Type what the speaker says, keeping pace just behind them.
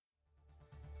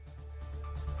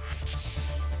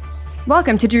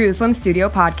Welcome to Jerusalem Studio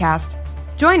Podcast.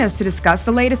 Join us to discuss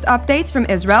the latest updates from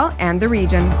Israel and the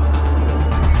region.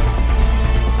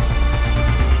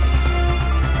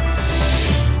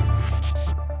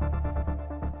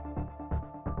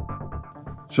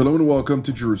 Shalom and welcome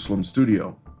to Jerusalem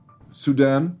Studio.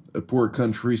 Sudan, a poor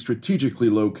country strategically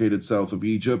located south of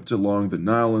Egypt along the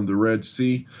Nile and the Red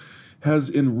Sea, has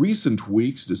in recent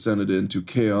weeks descended into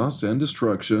chaos and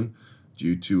destruction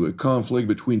due to a conflict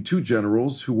between two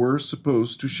generals who were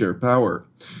supposed to share power.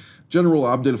 General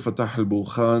Abdel Fattah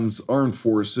al-Burhan's armed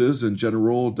forces and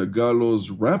General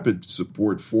Dagalo's rapid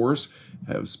support force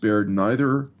have spared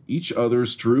neither each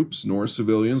other's troops nor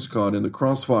civilians caught in the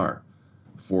crossfire.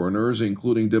 Foreigners,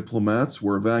 including diplomats,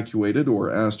 were evacuated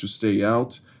or asked to stay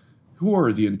out. Who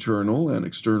are the internal and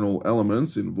external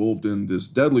elements involved in this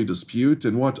deadly dispute,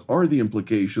 and what are the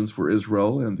implications for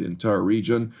Israel and the entire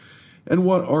region? And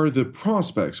what are the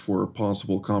prospects for a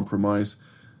possible compromise?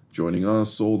 Joining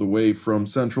us all the way from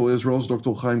Central Israel is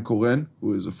Dr. Chaim Koren,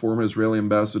 who is a former Israeli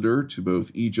ambassador to both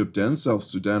Egypt and South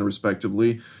Sudan,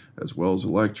 respectively, as well as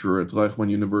a lecturer at Reichman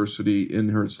University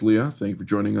in Herzliya. Thank you for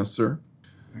joining us, sir.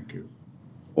 Thank you.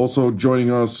 Also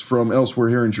joining us from elsewhere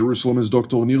here in Jerusalem is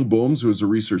Dr. Nir Bohms, who is a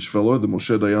research fellow at the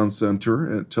Moshe Dayan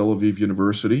Center at Tel Aviv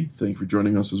University. Thank you for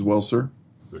joining us as well, sir.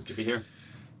 Good to be here.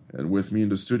 And with me in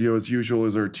the studio, as usual,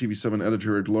 is our TV7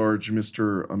 editor-at-large,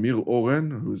 Mr. Amir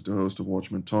Oren, who is the host of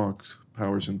Watchmen Talks,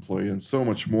 Powers in Play, and so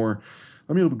much more.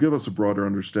 Amir, give us a broader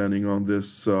understanding on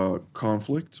this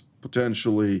conflict,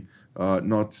 potentially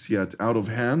not yet out of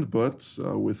hand, but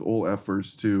with all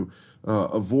efforts to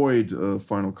avoid a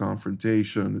final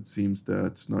confrontation. It seems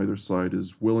that neither side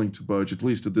is willing to budge, at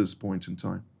least at this point in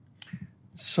time.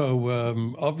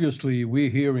 So obviously we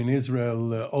here in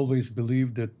Israel always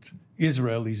believe that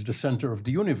Israel is the center of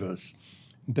the universe,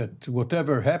 that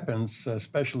whatever happens,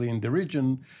 especially in the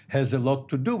region, has a lot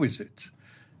to do with it.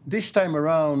 This time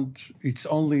around, it's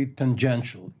only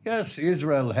tangential. Yes,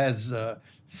 Israel has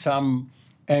some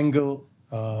angle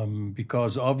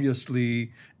because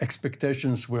obviously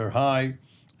expectations were high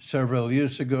several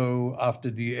years ago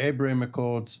after the Abraham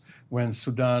Accords, when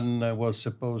Sudan was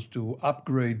supposed to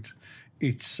upgrade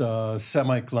its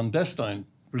semi-clandestine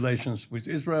relations with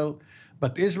Israel.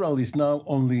 But Israel is now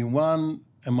only one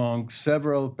among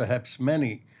several, perhaps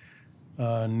many,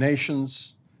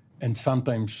 nations and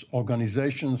sometimes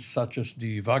organizations such as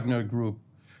the Wagner Group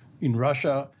in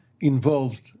Russia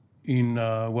involved in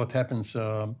what happens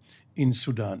in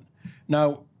Sudan.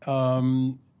 Now,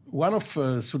 one of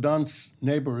Sudan's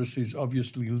neighbors is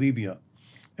obviously Libya.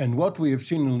 And what we have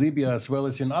seen in Libya, as well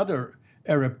as in other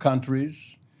Arab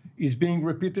countries, is being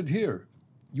repeated here.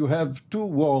 You have two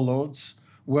warlords,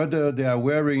 whether they are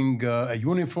wearing a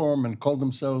uniform and call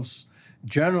themselves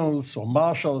generals or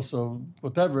marshals or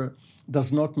whatever,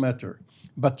 does not matter.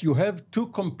 But you have two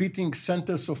competing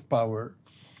centers of power.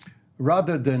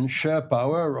 Rather than share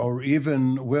power or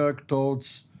even work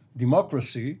towards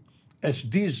democracy, as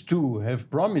these two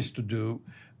have promised to do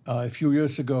a few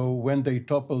years ago when they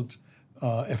toppled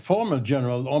a former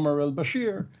general, Omar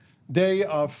al-Bashir, they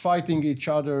are fighting each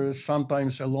other,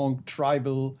 sometimes along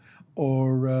tribal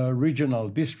or regional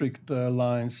district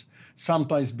lines,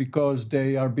 sometimes because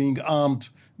they are being armed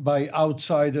by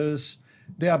outsiders.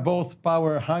 They are both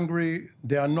power hungry.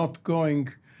 They are not going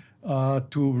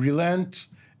to relent.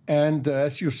 And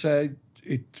as you said,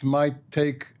 it might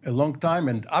take a long time.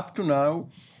 And up to now,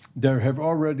 there have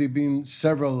already been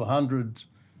several hundred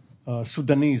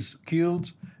Sudanese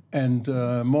killed and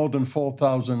more than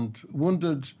 4,000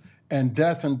 wounded. And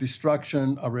death and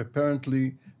destruction are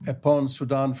apparently upon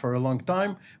Sudan for a long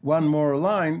time. One more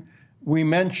line, you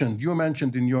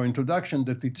mentioned in your introduction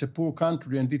that it's a poor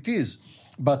country, and it is,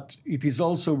 but it is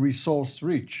also resource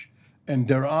rich. And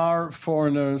there are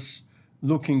foreigners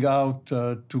looking out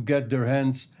to get their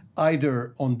hands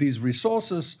either on these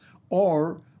resources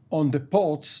or on the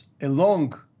ports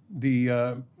along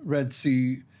the Red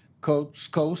Sea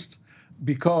coast,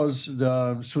 because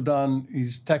Sudan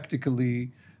is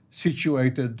tactically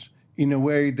situated in a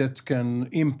way that can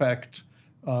impact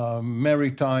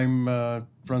maritime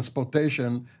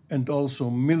transportation and also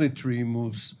military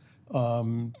moves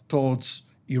towards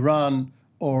Iran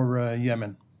or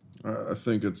Yemen. I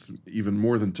think it's even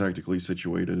more than tactically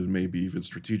situated, and maybe even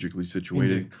strategically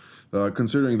situated,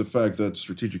 considering the fact that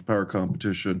strategic power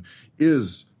competition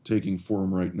is taking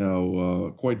form right now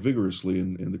quite vigorously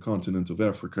in the continent of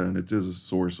Africa, and it is a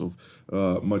source of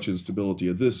much instability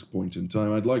at this point in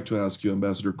time. I'd like to ask you,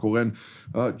 Ambassador Koren,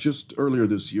 just earlier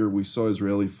this year, we saw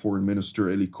Israeli Foreign Minister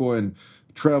Eli Cohen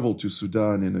travel to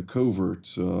Sudan in a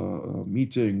covert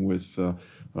meeting with the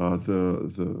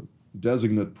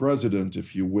designate president,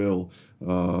 if you will,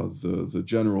 the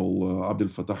General Abdel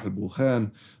Fattah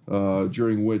al-Burhan,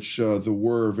 during which there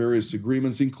were various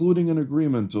agreements, including an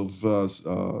agreement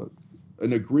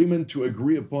to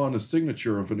agree upon a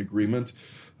signature of an agreement,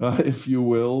 if you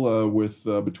will,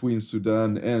 between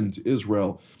Sudan and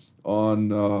Israel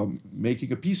on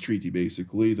making a peace treaty,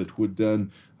 basically, that would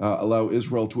then allow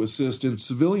Israel to assist in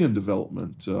civilian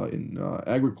development, in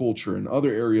agriculture and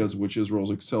other areas which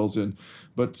Israel excels in.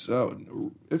 But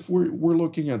if we're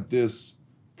looking at this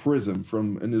prism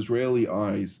from an Israeli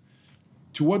eyes,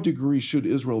 to what degree should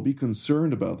Israel be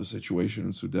concerned about the situation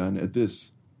in Sudan at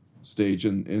this stage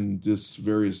and in this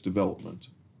various development?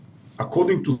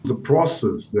 According to the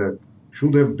process that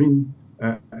should have been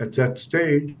at that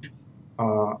stage,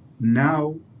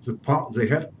 now they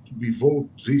have to be voted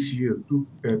this year,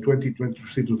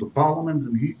 2023, to the parliament,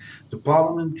 and the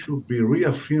parliament should be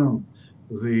reaffirmed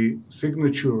the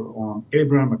signature on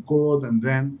Abraham Accord, and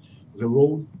then the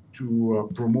road to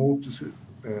promote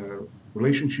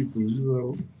relationship with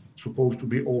Israel supposed to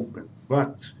be open.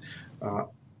 But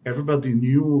everybody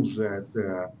knew that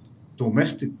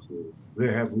domestically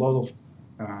they have a lot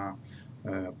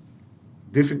of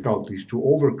difficulties to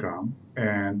overcome,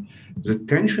 and the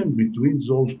tension between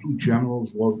those two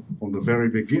generals was from the very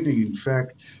beginning. In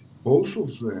fact, both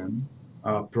of them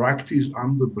practiced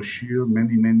under Bashir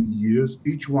many years,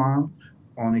 each one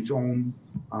on its own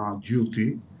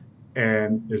duty,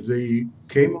 and they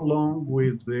came along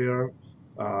with their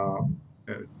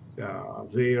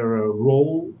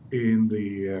role in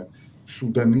the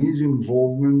Sudanese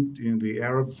involvement in the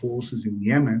Arab forces in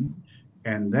Yemen.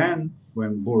 And then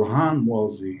when Burhan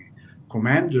was the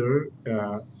commander,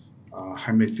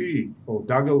 Hemeti or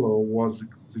Dagalo was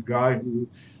the guy who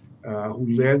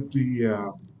led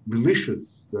the militias,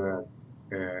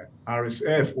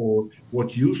 RSF, or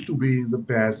what used to be in the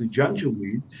past the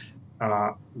Janjaweed,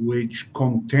 which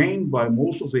contained by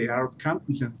most of the Arab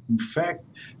countries. And in fact,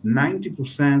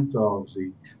 90% of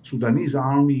the Sudanese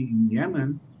army in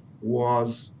Yemen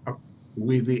was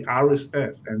with the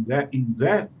RSF, and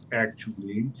that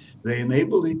actually they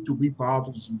enabled it to be part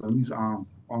of the Sudanese army.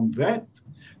 On that,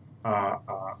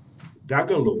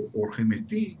 Dagalo or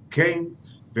Hemeti came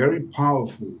very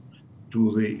powerful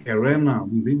to the arena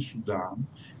within Sudan,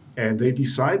 and they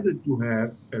decided to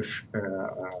have a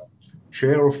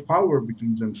share of power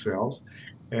between themselves,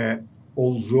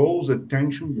 although the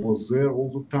tension was there all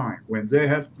the time. When they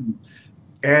have to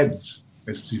add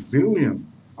a civilian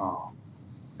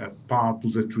part to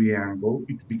the triangle,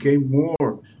 it became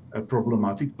more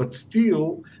problematic. But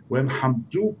still, when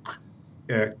Hamdok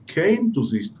came to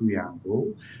this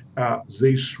triangle,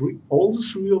 all the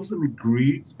three of them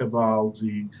agreed about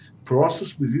the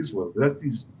process with Israel. That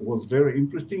was very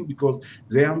interesting because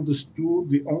they understood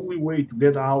the only way to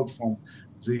get out from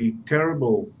the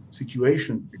terrible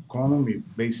situation, economy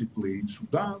basically in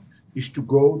Sudan, is to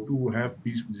go to have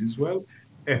peace with Israel.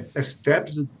 A step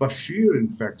that Bashir, in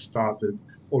fact, started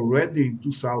already in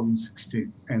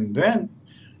 2016. And then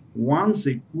once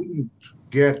they couldn't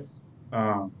get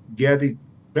it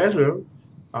better,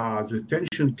 the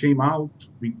tension came out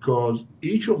because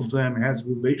each of them has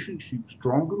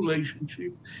strong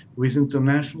relationship with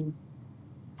international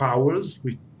powers,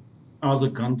 with other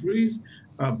countries,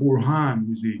 Burhan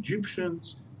with the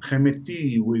Egyptians,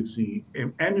 Hemeti with the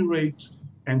Emirates,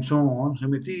 and so on.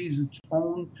 Hemeti is its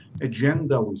own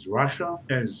agenda with Russia,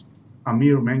 as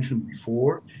Amir mentioned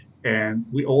before, and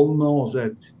we all know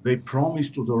that they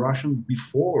promised to the Russians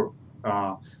before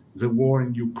the war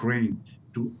in Ukraine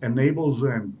to enable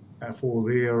them for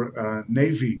their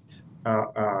navy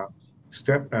a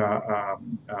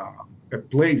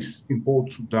place in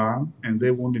Port Sudan, and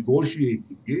they were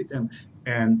negotiating it,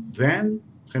 and then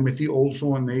Hemeti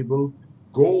also enabled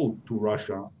gold to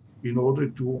Russia in order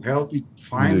to help it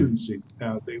financing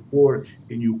the war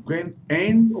in Ukraine.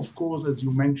 And of course, as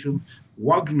you mentioned,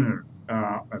 Wagner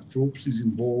troops is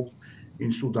involved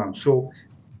in Sudan. So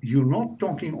you're not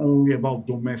talking only about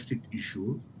domestic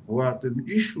issues, but an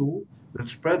issue that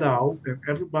spread out and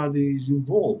everybody is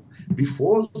involved.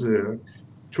 Before there,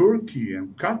 Turkey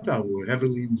and Qatar were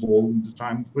heavily involved in the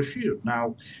time of Bashir.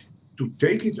 Now, to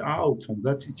take it out from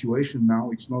that situation now,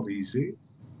 it's not easy.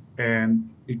 And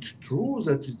it's true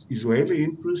that it's Israeli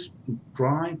interest to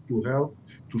try to help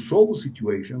to solve the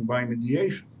situation by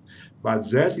mediation. But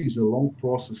that is a long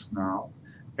process now.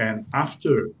 And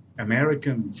after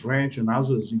American, French, and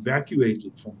others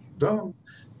evacuated from Sudan,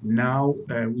 now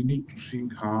we need to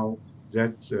think how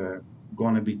that's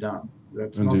going to be done.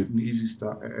 That's Indeed.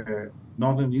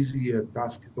 Not an easy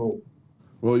task at all.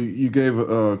 Well, you gave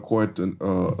quite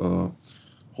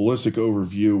holistic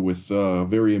overview with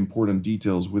very important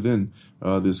details within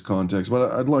this context.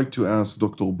 But I'd like to ask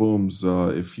Dr. Bohms,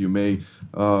 if you may,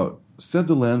 set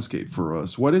the landscape for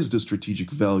us. What is the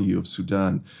strategic value of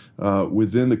Sudan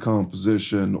within the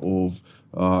composition of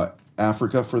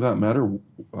Africa, for that matter,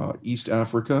 East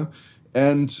Africa,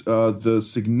 and the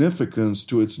significance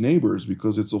to its neighbors,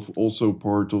 because it's also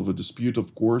part of a dispute,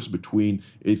 of course, between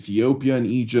Ethiopia and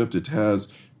Egypt. It has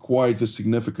quite the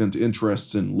significant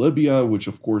interests in Libya, which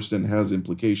of course then has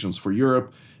implications for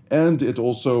Europe, and it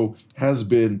also has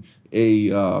been a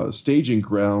staging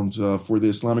ground for the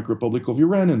Islamic Republic of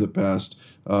Iran in the past,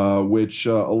 which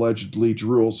allegedly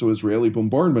drew also Israeli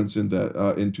bombardments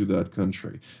into that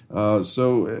country.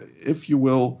 So, if you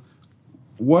will,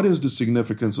 what is the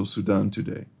significance of Sudan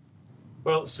today?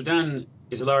 Well, Sudan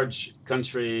is a large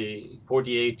country,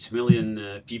 48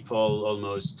 million people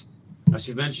almost. As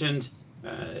you mentioned,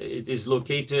 it is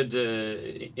located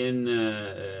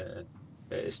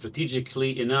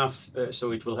strategically enough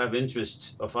so it will have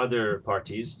interest of other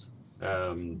parties,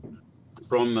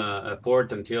 from a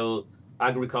port until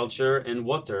agriculture and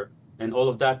water. And all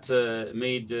of that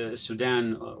made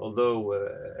Sudan, although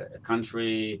a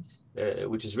country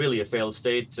which is really a failed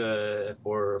state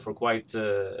for quite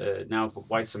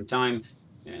some time,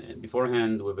 and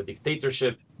beforehand with a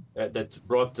dictatorship that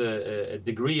brought a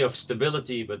degree of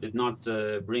stability, but did not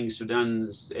bring Sudan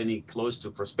any close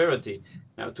to prosperity.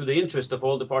 Now, to the interest of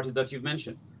all the parties that you've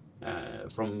mentioned,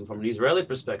 from an Israeli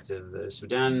perspective,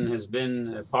 Sudan has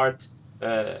been a part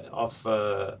of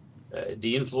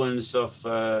the influence of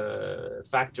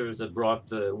factors that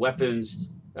brought weapons,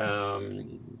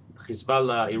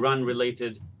 Hezbollah,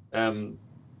 Iran-related,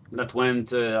 that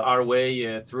went our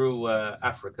way through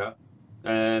Africa.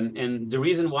 And the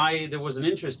reason why there was an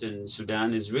interest in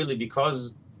Sudan is really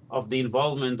because of the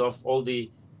involvement of all the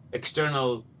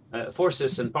external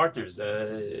forces and partners.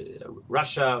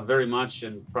 Russia very much,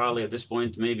 and probably at this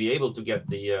point may be able to get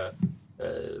the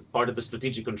part of the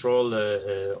strategic control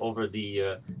over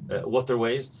the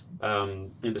waterways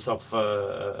in the south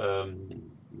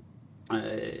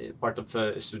part of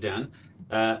Sudan.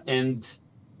 And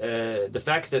the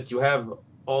fact that you have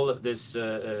all of this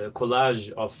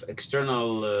collage of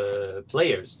external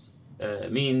players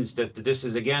means that this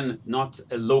is, again, not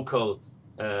a local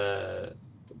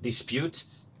dispute.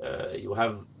 You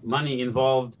have money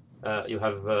involved, you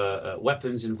have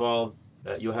weapons involved,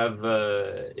 you have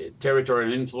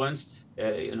territorial influence.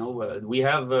 We've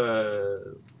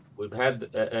had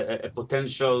a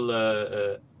potential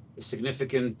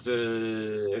significant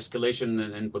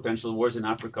escalation and potential wars in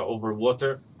Africa over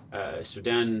water.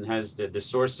 Sudan has the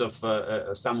source of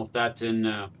some of that in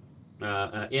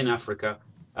Africa,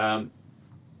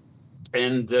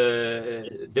 and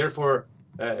therefore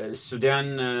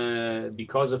Sudan,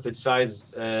 because of its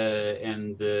size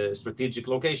and strategic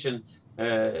location,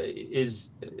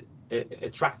 is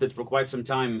attracted for quite some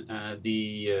time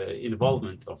the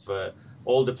involvement of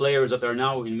all the players that are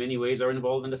now in many ways are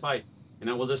involved in the fight. And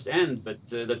I will just end, but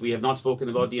that we have not spoken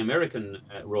about the American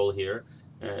role here,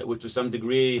 which to some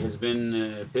degree has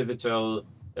been pivotal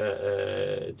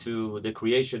to the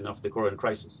creation of the current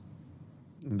crisis.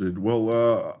 Indeed.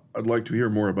 Well, I'd like to hear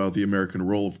more about the American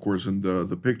role, of course, in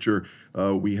the picture.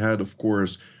 We had, of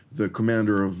course, the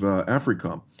commander of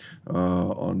AFRICOM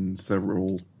on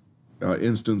several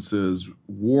instances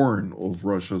warn of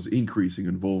Russia's increasing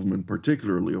involvement,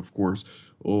 particularly, of course,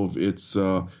 of its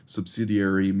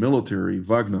subsidiary military,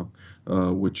 Wagner,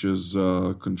 which is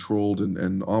controlled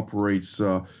and operates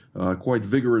quite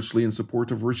vigorously in support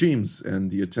of regimes,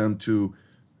 and the attempt to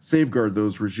safeguard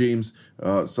those regimes,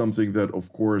 something that,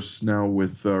 of course, now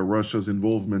with Russia's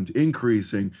involvement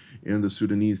increasing in the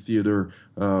Sudanese theater,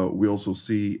 we also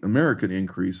see American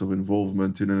increase of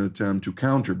involvement in an attempt to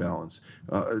counterbalance.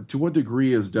 To what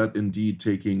degree is that indeed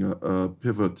taking a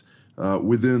pivot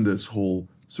within this whole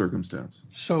circumstance?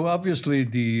 So obviously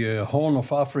the Horn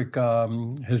of Africa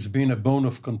has been a bone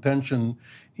of contention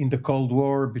in the Cold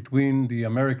War between the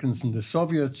Americans and the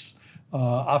Soviets.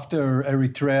 After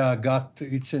Eritrea got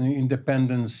its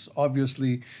independence,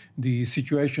 obviously the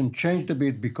situation changed a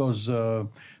bit because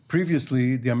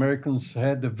previously the Americans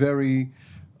had a very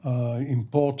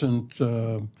important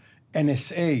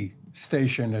NSA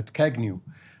station at Cagnew,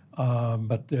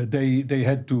 but they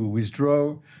had to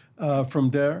withdraw from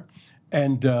there.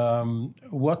 And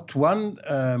what one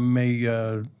may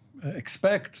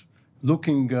expect,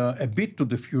 looking a bit to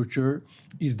the future,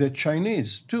 is the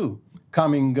Chinese too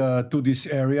coming to this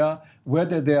area,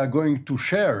 whether they are going to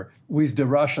share with the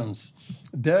Russians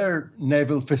their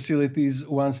naval facilities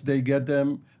once they get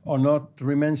them or not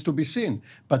remains to be seen.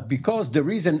 But because there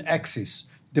is an axis,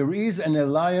 there is an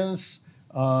alliance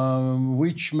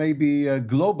which may be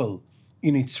global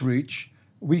in its reach,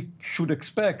 we should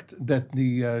expect that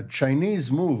the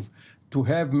Chinese move to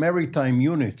have maritime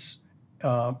units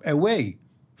away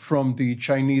from the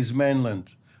Chinese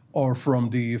mainland or from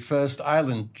the first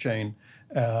island chain,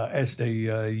 as they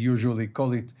usually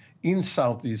call it, in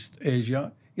Southeast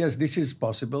Asia. Yes, this is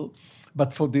possible.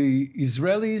 But for the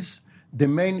Israelis, the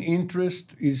main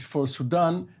interest is for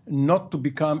Sudan not to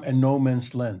become a no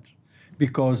man's land.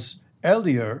 Because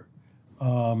earlier,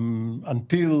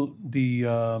 until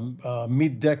the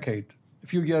mid-decade, a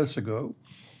few years ago,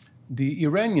 the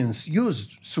Iranians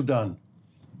used Sudan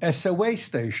as a way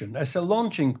station, as a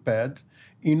launching pad,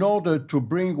 in order to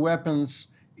bring weapons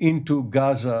into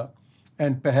Gaza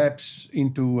and perhaps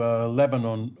into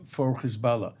Lebanon for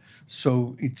Hezbollah.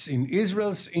 So it's in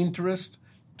Israel's interest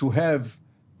to have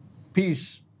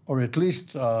peace, or at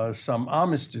least some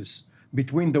armistice,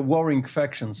 between the warring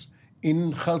factions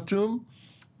in Khartoum,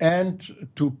 and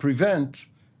to prevent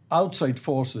outside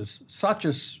forces, such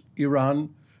as Iran,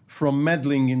 from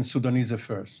meddling in Sudanese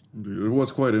affairs. It was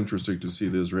quite interesting to see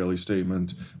the Israeli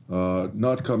statement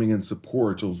not coming in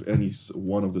support of any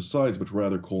one of the sides, but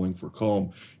rather calling for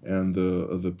calm and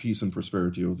the peace and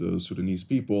prosperity of the Sudanese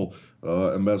people.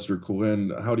 Ambassador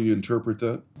Cohen, how do you interpret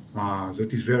that?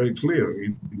 That is very clear.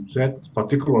 In that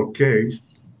particular case,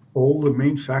 all the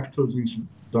main factors in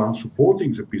Sudan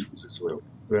supporting the peace with Israel.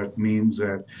 That means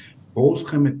that both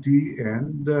Hemeti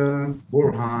and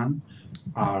Burhan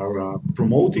are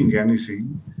promoting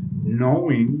anything,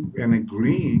 knowing and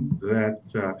agreeing that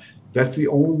that's the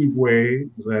only way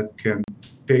that can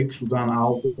take Sudan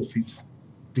out of its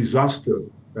disaster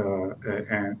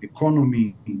and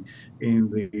economy, in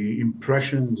the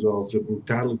impressions of the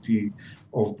brutality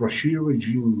of Bashir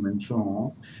regime and so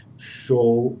on.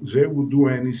 So they would do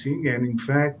anything, and in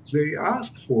fact, they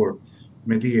asked for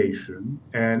mediation.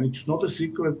 And it's not a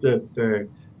secret that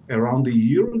around a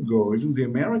year ago, even the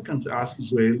Americans asked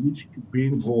Israelis to be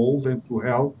involved and to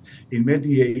help in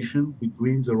mediation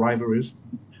between the rivalries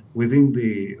within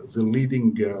the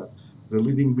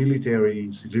leading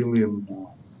military civilian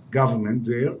government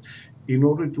there, in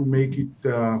order to make it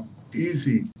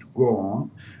easy to go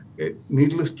on.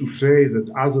 Needless to say that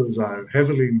others are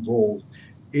heavily involved,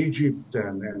 Egypt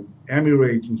and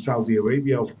Emirates and Saudi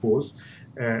Arabia, of course.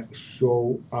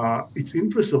 So it's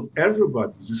interest of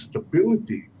everybody, the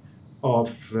stability of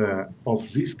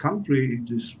this country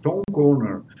is a stone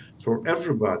corner for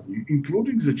everybody,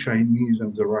 including the Chinese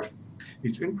and the Russians.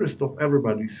 It's interest of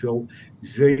everybody. So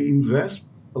they invest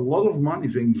a lot of money.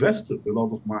 They invested a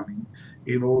lot of money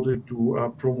in order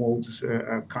to promote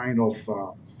a kind of,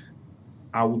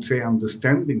 I would say,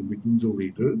 understanding between the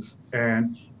leaders,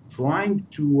 and trying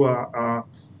to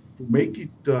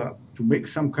make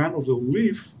some kind of a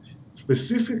relief,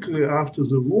 specifically after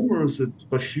the rumors that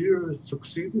Bashir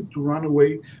succeeded to run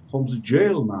away from the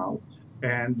jail now,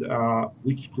 and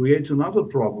which creates another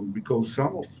problem, because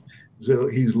some of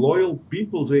his loyal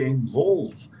people, they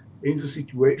involved in the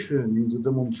situation, in the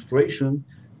demonstration,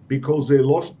 because they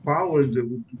lost power, and they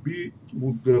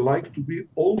would like to be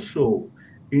also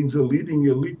in the leading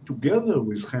elite together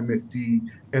with Hemeti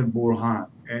and Burhan,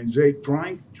 and they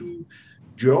trying to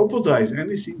jeopardize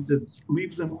anything that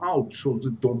leaves them out. So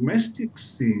the domestic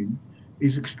scene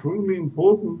is extremely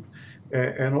important,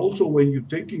 and also when you're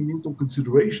taking into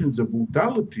consideration the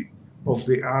brutality of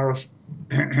the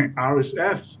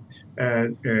RSF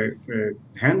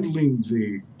handling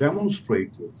the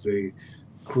demonstrators,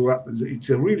 it's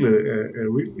a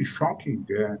really shocking,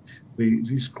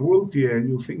 this cruelty, and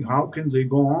you think, how can they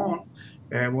go on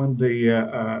when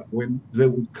they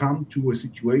would come to a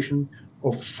situation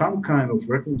of some kind of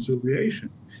reconciliation.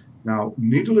 Now,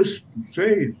 needless to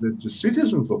say that the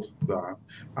citizens of Sudan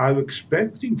are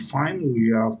expecting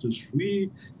finally, after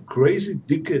 3 crazy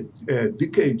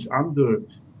decades under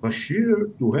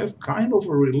Bashir, to have kind of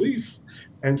a relief,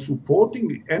 and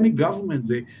supporting any government.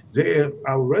 They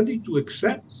are ready to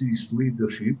accept this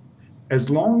leadership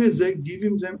as long as they give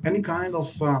them any kind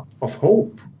of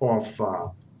hope,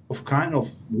 of kind of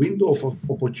window of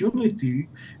opportunity.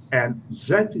 And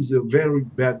that is a very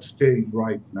bad stage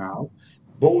right now,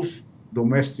 both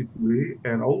domestically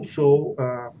and also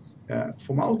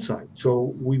from outside.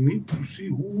 So we need to see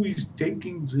who is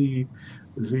taking the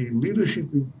leadership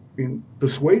in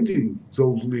persuading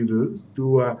those leaders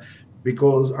to,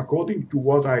 because according to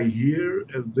what I hear,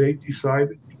 they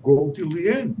decided to go till the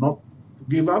end, not to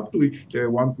give up to each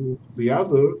one to the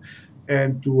other,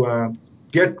 and to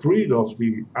get rid of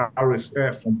the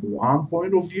RSF from Burhan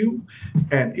point of view.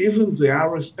 And even the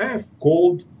RSF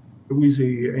called in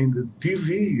the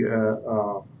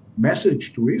TV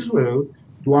message to Israel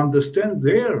to understand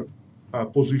their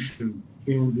position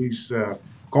in this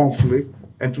conflict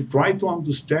and to try to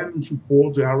understand and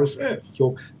support the RSF.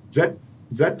 So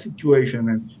that situation,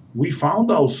 and we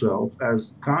found ourselves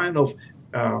as kind of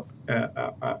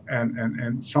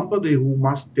and somebody who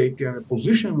must take a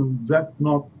position. That's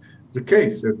not the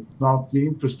case. It's not the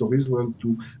interest of Israel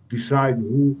to decide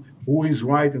who is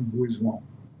right and who is wrong.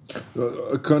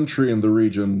 A country in the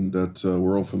region that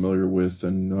we're all familiar with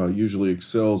and usually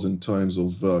excels in times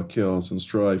of chaos and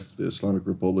strife, the Islamic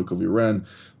Republic of Iran,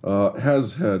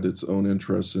 has had its own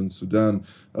interests in Sudan.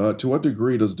 To what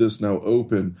degree does this now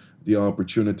open the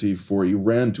opportunity for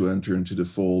Iran to enter into the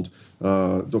fold?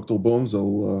 Dr. Bones,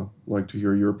 I'll like to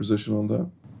hear your position on that.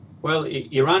 Well,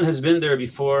 Iran has been there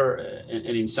before, and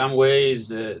in some ways,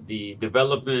 the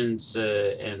developments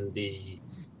and the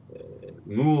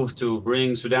move to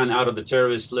bring Sudan out of the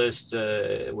terrorist list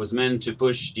was meant to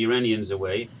push the Iranians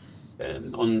away.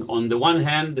 On the one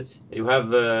hand, you have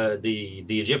the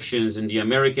Egyptians and the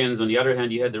Americans. On the other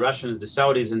hand, you had the Russians, the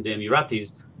Saudis, and the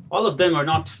Emiratis. All of them are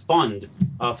not fond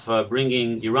of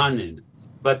bringing Iran in.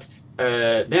 But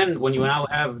then when you now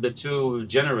have the two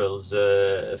generals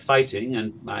fighting,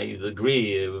 and I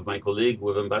agree with my colleague,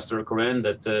 with Ambassador Koren,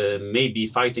 that may be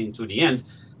fighting to the end,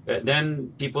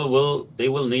 then people will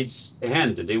need a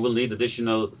hand. They will need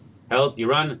additional help.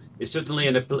 Iran is certainly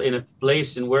in a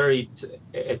place in where it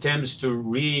attempts to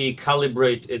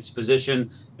recalibrate its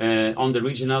position on the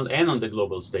regional and on the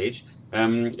global stage,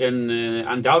 and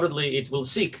undoubtedly it will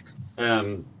seek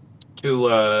to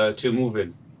move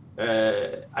in.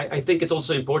 I think it's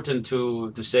also important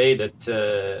to say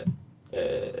that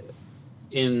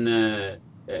in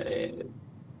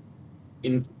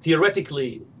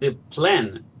theoretically the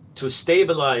plan to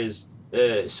stabilize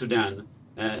Sudan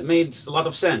made a lot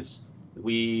of sense.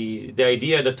 The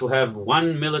idea that to have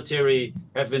one military,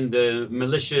 having the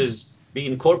militias be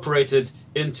incorporated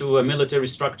into a military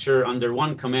structure under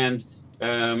one command,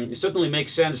 certainly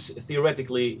makes sense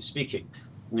theoretically speaking.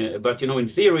 But in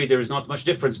theory, there is not much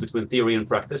difference between theory and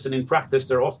practice, and in practice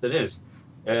there often is.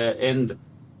 And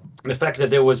the fact that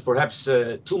there was perhaps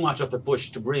too much of a push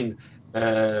to bring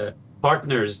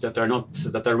partners that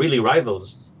are really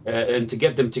rivals and to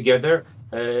get them together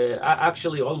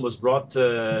actually almost brought,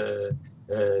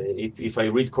 if I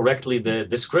read correctly, the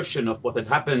description of what had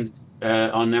happened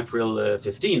on April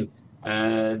 15th,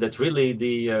 that really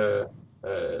the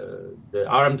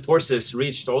armed forces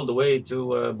reached all the way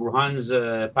to Burhan's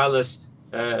palace,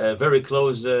 very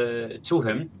close to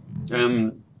him,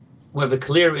 with a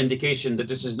clear indication that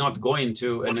this is not going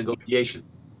to a negotiation.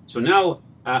 So now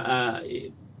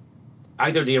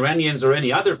either the Iranians or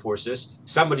any other forces,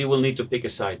 somebody will need to pick a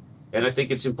side. And I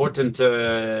think it's important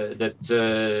that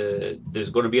there's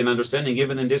going to be an understanding,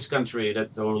 even in this country,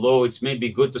 that although it's maybe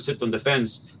good to sit on the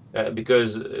fence,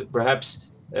 because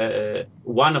perhaps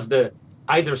one of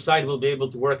either side will be able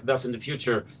to work with us in the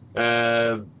future,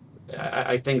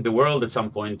 I think the world at some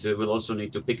point will also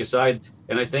need to pick a side.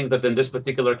 And I think that in this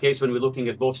particular case, when we're looking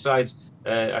at both sides,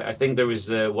 I think there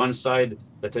is one side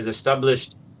that has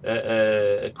established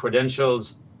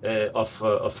credentials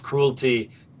of cruelty,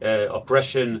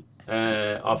 oppression,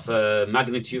 of a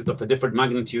different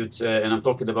magnitude, and I'm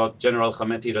talking about General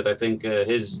Hameti, that I think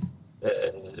his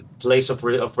place of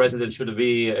residence should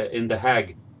be in The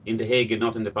Hague, and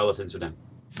not in the palace in Sudan.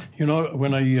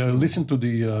 When I listen to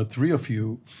the three of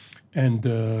you,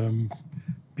 and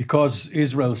because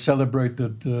Israel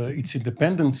celebrated its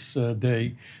Independence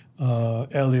Day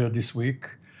earlier this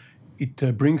week,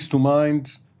 it brings to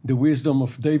mind the wisdom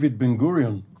of David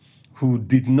Ben-Gurion, who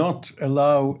did not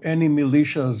allow any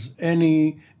militias,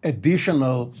 any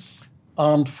additional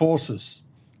armed forces.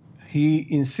 He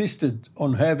insisted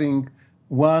on having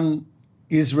one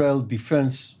Israel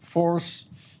Defense Force.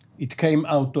 It came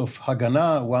out of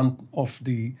Haganah, one of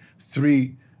the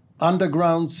three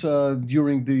undergrounds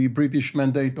during the British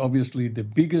Mandate, obviously the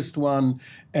biggest one,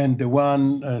 and the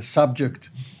one subject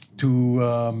to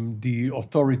the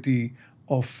authority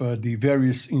of the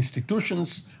various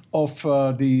institutions of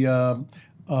the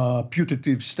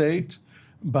putative state.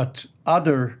 But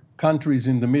other countries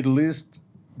in the Middle East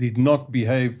did not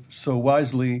behave so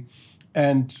wisely,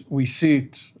 and we see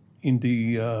it in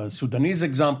the Sudanese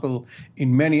example,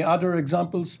 in many other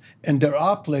examples, and there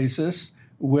are places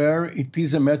where it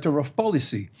is a matter of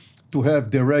policy to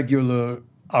have the regular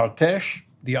Artesh,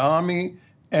 the army,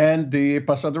 and the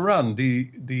Pasadaran,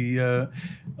 the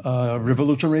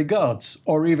Revolutionary Guards,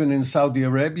 or even in Saudi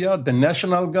Arabia, the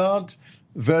National Guard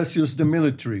versus the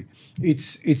military.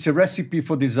 It's a recipe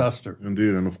for disaster.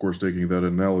 Indeed, and of course, taking that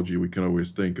analogy, we can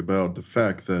always think about the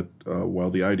fact that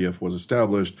while the IDF was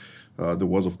established, there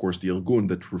was, of course, the Irgun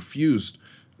that refused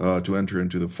to enter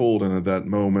into the fold, and at that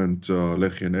moment,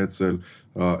 Lech and Etzel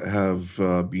have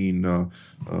been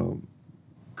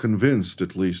convinced,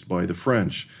 at least by the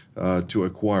French, to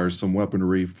acquire some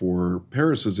weaponry for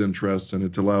Paris's interests, and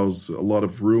it allows a lot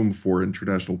of room for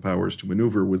international powers to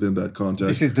maneuver within that context.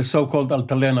 This is the so-called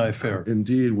Altalena affair.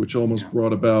 Indeed, which almost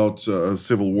brought about a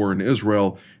civil war in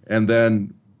Israel, and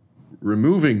then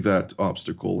removing that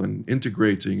obstacle and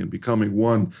integrating and becoming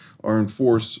one armed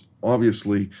force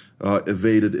obviously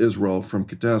evaded Israel from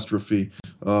catastrophe.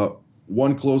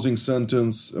 One closing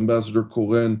sentence, Ambassador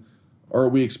Cohen, are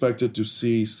we expected to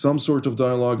see some sort of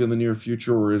dialogue in the near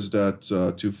future, or is that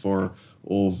too far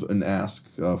of an ask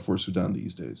for Sudan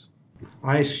these days?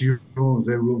 I assume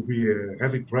there will be a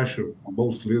heavy pressure on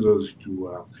both leaders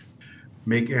to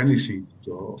make anything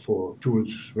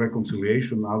towards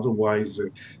reconciliation. Otherwise,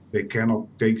 they cannot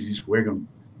take this wagon,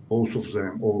 both of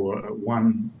them, or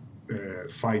one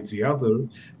fight the other.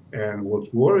 And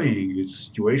what's worrying is the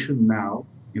situation now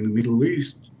in the Middle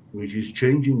East, which is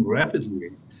changing rapidly.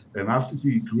 And after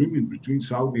the agreement between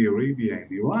Saudi Arabia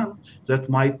and Iran, that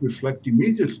might reflect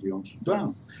immediately on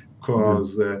Sudan,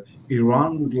 because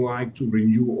Iran would like to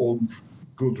renew old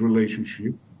good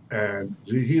relationship. And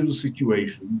here's the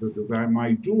situation that I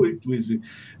might do it with the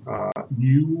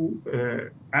new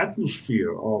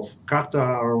atmosphere of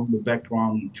Qatar on the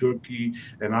background, Turkey,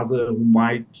 and other who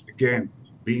might, again,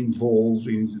 be involved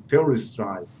in the terrorist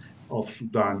side of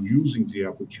Sudan using the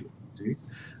opportunity.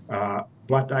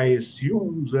 But I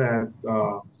assume that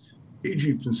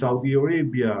Egypt and Saudi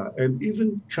Arabia and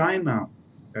even China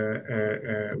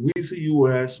with the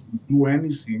US do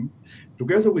anything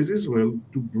together with Israel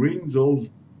to bring those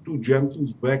two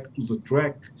gentlemen back to the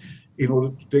track in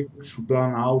order to take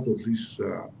Sudan out of this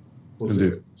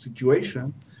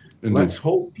situation. Indeed. Let's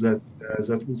hope that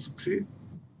that will succeed.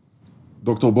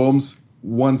 Dr. Bohms,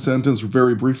 one sentence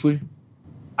very briefly.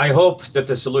 I hope that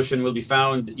the solution will be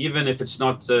found, even if it's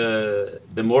not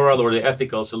the moral or the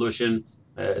ethical solution.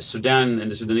 Sudan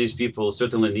and the Sudanese people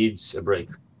certainly needs a break.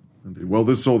 Indeed. Well,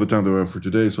 this is all the time that we have for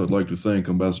today, so I'd like to thank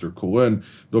Ambassador Cohen,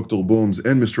 Dr. Bohms,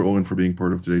 and Mr. Owen for being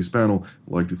part of today's panel.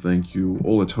 I'd like to thank you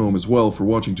all at home as well for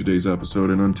watching today's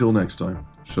episode, and until next time,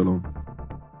 shalom.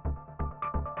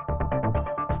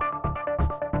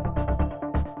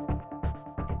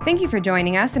 Thank you for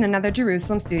joining us in another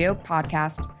Jerusalem Studio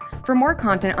podcast. For more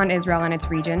content on Israel and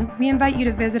its region, we invite you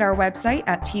to visit our website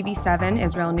at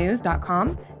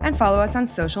tv7israelnews.com and follow us on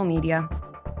social media.